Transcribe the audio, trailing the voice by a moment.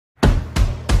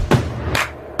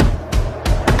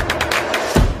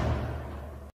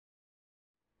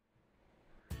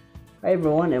Hi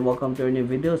everyone and welcome to our new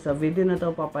video. Sa video na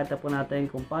to, papakita po natin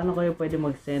kung paano kayo pwede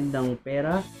mag-send ng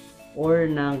pera or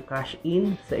ng cash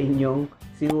in sa inyong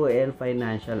COL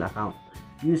financial account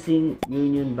using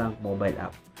UNIONBANK mobile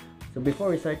app. So before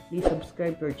we start, please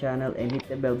subscribe to our channel and hit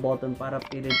the bell button para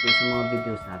updated kayo sa mga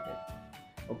videos natin.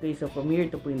 Okay, so from here,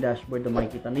 ito po yung dashboard na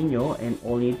makikita ninyo, and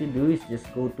all you need to do is just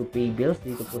go to pay bills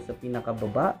dito po sa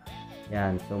pinakababa.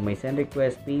 Yan, so may send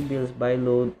request, pay bills, buy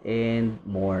load, and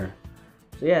more.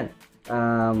 So yan,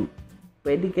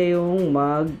 pwede kayong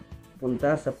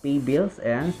magpunta sa pay bills.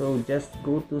 Ayan, so just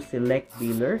go to select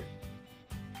biller.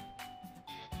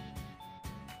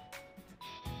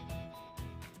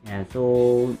 Ayan, so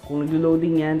kung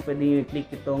nag-loading yan, pwede nyo i-click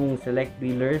itong select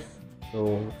billers.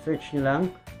 So search nyo lang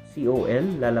COL,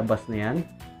 lalabas na yan.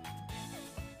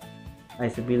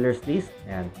 Ay, sa billers list.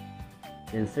 Ayan,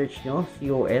 then search nyo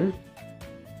COL.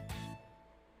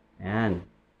 Ayan.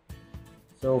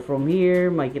 So from here,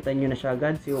 makikita nyo na siya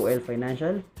agad, COL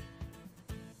Financial.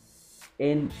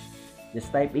 And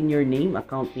just type in your name,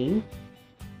 account name.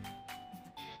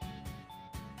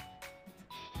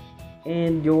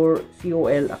 And your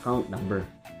COL account number.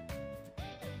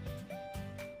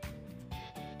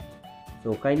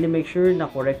 So kindly make sure na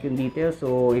correct yung details.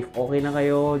 So if okay na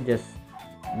kayo, just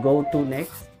go to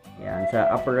next. Yan, sa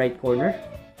upper right corner.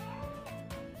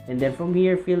 And then from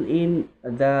here, fill in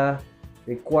the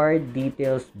required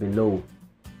details below.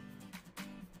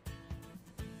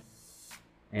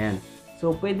 Ayan.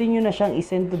 So pwede nyo na siyang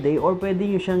i-send today or pwede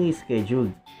nyo siyang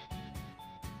i-schedule.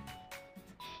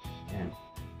 Ayan.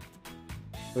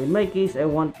 So in my case, I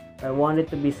want it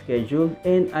to be scheduled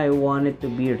and I want it to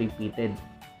be repeated.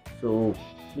 So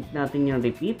click natin yung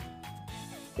repeat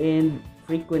and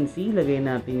frequency, lagay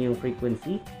natin yung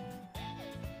frequency.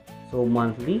 So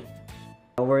monthly.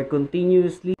 We're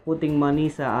continuously putting money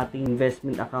sa ating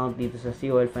investment account dito sa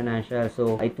COL Financial.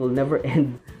 So it will never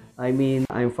end. I mean,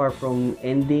 I'm far from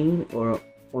ending or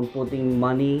on putting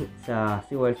money sa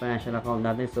COL Financial account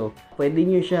natin. So pwede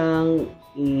nyo siyang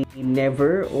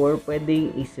i-never or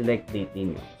pwedeng i-select date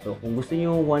niyo. So kung gusto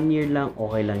nyo 1 year lang,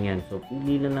 okay lang yan. So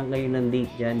pili na lang kayo ng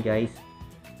date dyan, guys.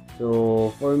 So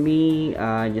for me,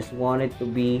 just want it to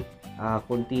be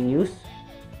continuous.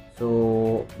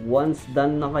 So once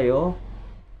done na kayo,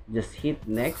 just hit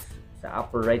next sa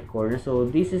upper right corner. So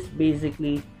this is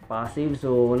basically passive.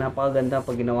 So napakaganda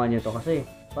pag ginawa nyo to kasi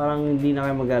parang hindi na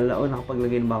kayo mag-alala, o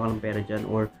nakapaglagay na ba ako ng pera dyan,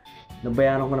 or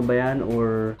nabayaran ko na ba yan,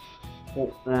 or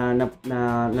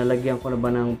nalagyan ko na ba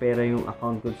ng pera yung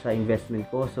account ko sa investment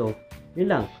ko. So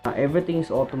yun lang, everything is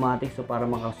automatic. So para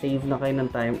makasave na kayo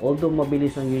ng time, although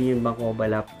mabilis ang UNIONBANK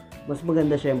mobile app, mas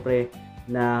maganda syempre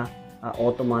na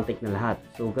automatic na lahat.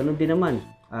 So ganun din naman,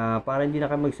 para hindi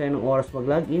na kayo magsayang ng oras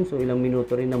mag-login. So ilang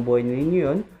minuto rin ng buhay ninyo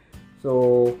yun.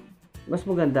 So mas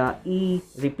maganda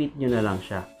i-repeat nyo na lang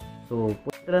siya. So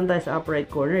punta lang tayo sa upper right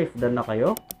corner if done na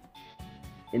kayo.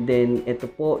 And then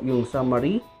ito po yung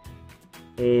summary.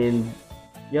 And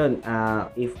yun,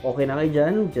 if okay na kayo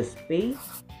dyan, just pay.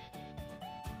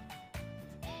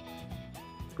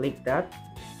 Click that.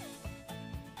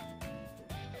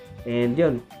 And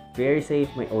yun, very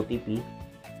safe, may OTP.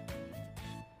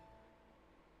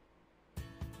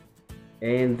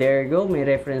 And there you go, may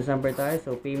reference number tayo.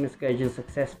 So payment schedule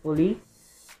successfully.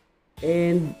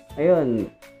 And ayun,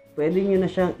 pwede nyo na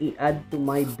siyang i-add to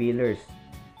my billers.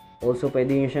 Also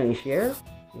pwede nyo siyang i-share.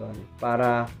 Yun,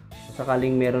 para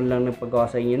sakaling meron lang nagpagawa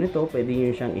sa inyo nito, pwede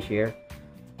nyo siyang i-share.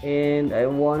 And I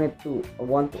want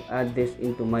to add this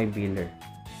into my biller.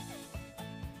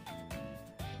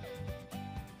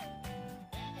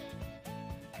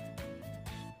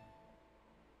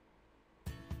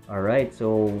 Alright,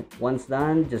 so once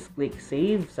done, just click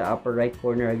save sa upper right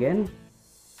corner again.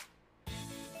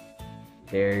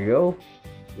 There you go.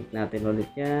 Click natin ulit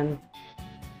yan.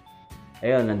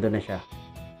 Ayun, nandun na siya.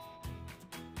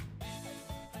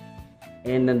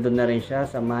 And nandun na rin siya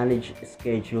sa manage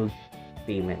scheduled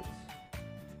payments.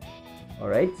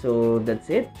 Alright, so that's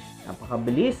it.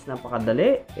 Napakabilis,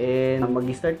 napakadali. And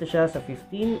mag-start na siya sa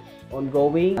 15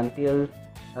 ongoing until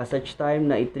such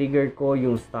time na i-trigger ko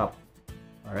yung stop.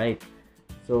 Alright,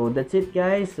 so that's it,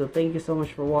 guys. So thank you so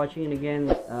much for watching, and again,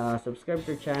 subscribe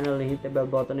to our channel and hit the bell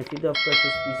button. If you do have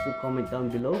questions, please do comment down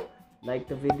below,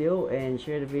 like the video and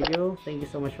share the video. Thank you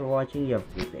so much for watching. You have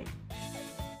a good day.